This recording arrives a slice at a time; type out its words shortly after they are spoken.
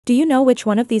Do you know which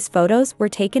one of these photos were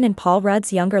taken in Paul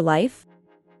Rudd's younger life?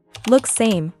 Looks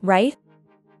same, right?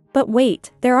 But wait,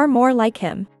 there are more like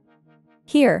him.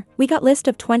 Here, we got list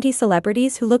of 20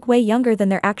 celebrities who look way younger than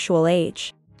their actual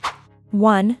age.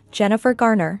 1. Jennifer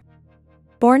Garner.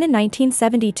 Born in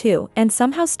 1972 and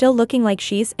somehow still looking like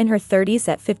she's in her 30s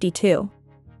at 52.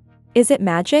 Is it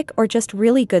magic or just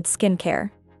really good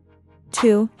skincare?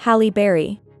 2. Halle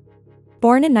Berry.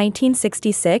 Born in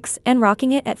 1966 and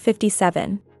rocking it at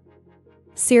 57.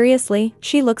 Seriously,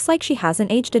 she looks like she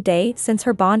hasn't aged a day since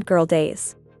her Bond girl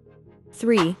days.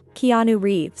 3. Keanu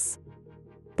Reeves.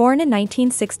 Born in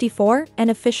 1964 and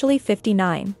officially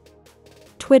 59.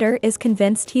 Twitter is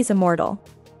convinced he's immortal.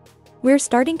 We're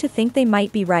starting to think they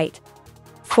might be right.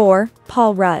 4.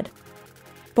 Paul Rudd.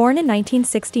 Born in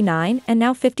 1969 and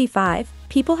now 55,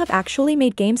 people have actually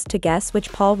made games to guess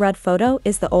which Paul Rudd photo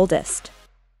is the oldest.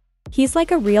 He's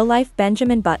like a real-life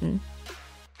Benjamin Button.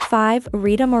 5.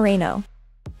 Rita Moreno.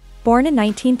 Born in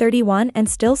 1931 and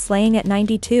still slaying at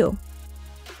 92.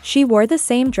 She wore the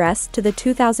same dress to the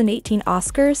 2018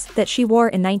 Oscars that she wore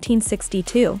in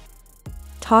 1962.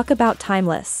 Talk about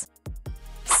timeless.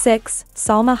 6.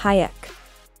 Salma Hayek.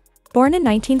 Born in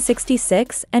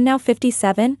 1966 and now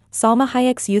 57, Salma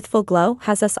Hayek's youthful glow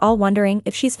has us all wondering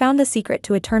if she's found the secret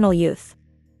to eternal youth.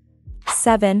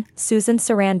 7. Susan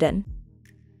Sarandon.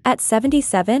 At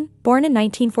 77, born in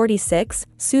 1946,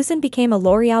 Susan became a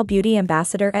L'Oreal beauty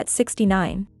ambassador at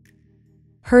 69.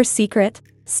 Her secret?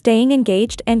 Staying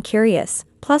engaged and curious,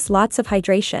 plus lots of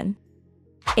hydration.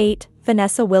 8.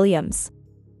 Vanessa Williams.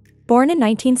 Born in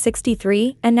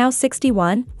 1963 and now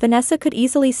 61, Vanessa could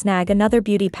easily snag another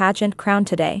beauty pageant crown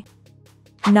today.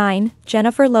 9.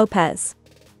 Jennifer Lopez.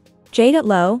 Jada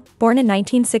Lowe, born in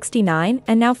 1969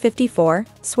 and now 54,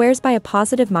 swears by a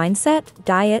positive mindset,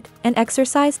 diet, and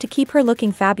exercise to keep her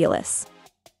looking fabulous.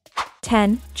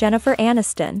 10. Jennifer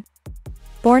Aniston.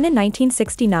 Born in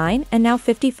 1969 and now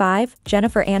 55,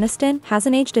 Jennifer Aniston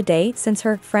hasn't aged a day since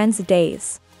her Friends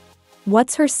days.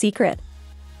 What's her secret?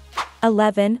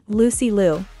 11. Lucy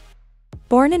Liu.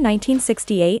 Born in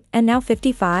 1968 and now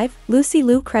 55, Lucy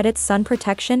Liu credits sun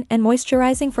protection and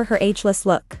moisturizing for her ageless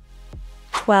look.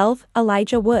 12.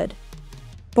 Elijah Wood.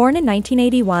 Born in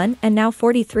 1981 and now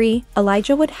 43,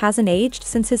 Elijah Wood hasn't aged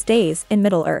since his days in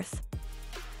Middle-earth.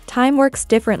 Time works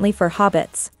differently for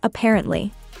hobbits,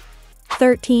 apparently.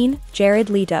 13. Jared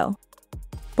Leto.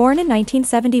 Born in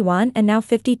 1971 and now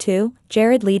 52,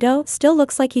 Jared Leto still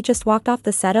looks like he just walked off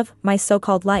the set of My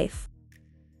So-Called Life.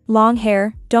 Long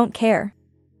hair, don't care.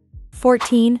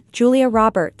 14. Julia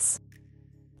Roberts.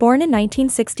 Born in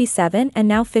 1967 and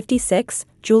now 56,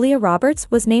 Julia Roberts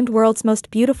was named World's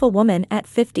Most Beautiful Woman at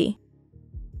 50.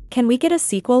 Can we get a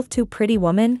sequel to Pretty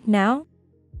Woman now?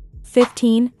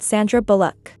 15. Sandra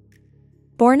Bullock.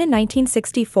 Born in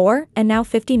 1964 and now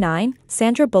 59,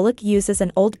 Sandra Bullock uses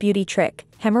an old beauty trick,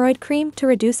 hemorrhoid cream, to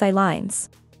reduce eye lines.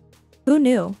 Who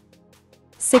knew?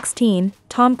 16.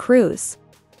 Tom Cruise.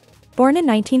 Born in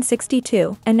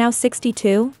 1962 and now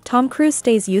 62, Tom Cruise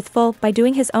stays youthful by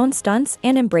doing his own stunts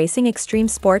and embracing extreme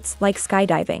sports like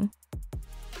skydiving.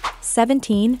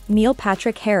 17. Neil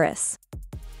Patrick Harris.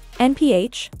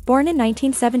 NPH, born in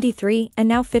 1973 and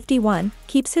now 51,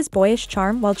 keeps his boyish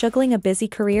charm while juggling a busy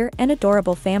career and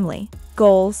adorable family.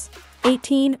 Goals.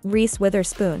 18. Reese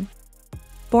Witherspoon.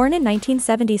 Born in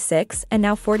 1976 and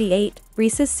now 48,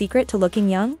 Reese's secret to looking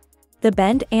young? The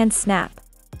bend and snap.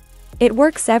 It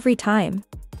works every time.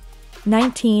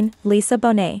 19. Lisa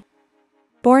Bonet.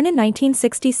 Born in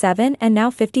 1967 and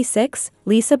now 56,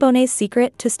 Lisa Bonet's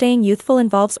secret to staying youthful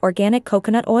involves organic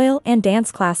coconut oil and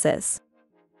dance classes.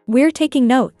 We're taking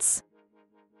notes.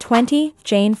 20.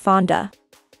 Jane Fonda.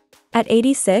 At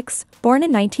 86, born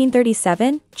in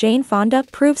 1937, Jane Fonda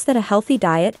proves that a healthy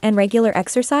diet and regular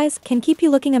exercise can keep you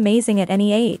looking amazing at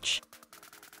any age.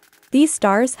 These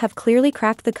stars have clearly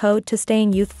cracked the code to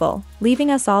staying youthful, leaving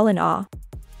us all in awe.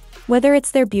 Whether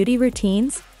it's their beauty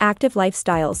routines, active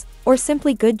lifestyles, or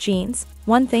simply good genes,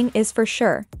 one thing is for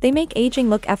sure, they make aging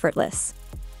look effortless.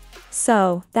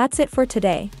 So, that's it for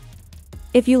today.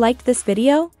 If you liked this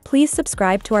video, please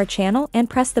subscribe to our channel and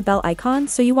press the bell icon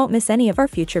so you won't miss any of our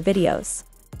future videos.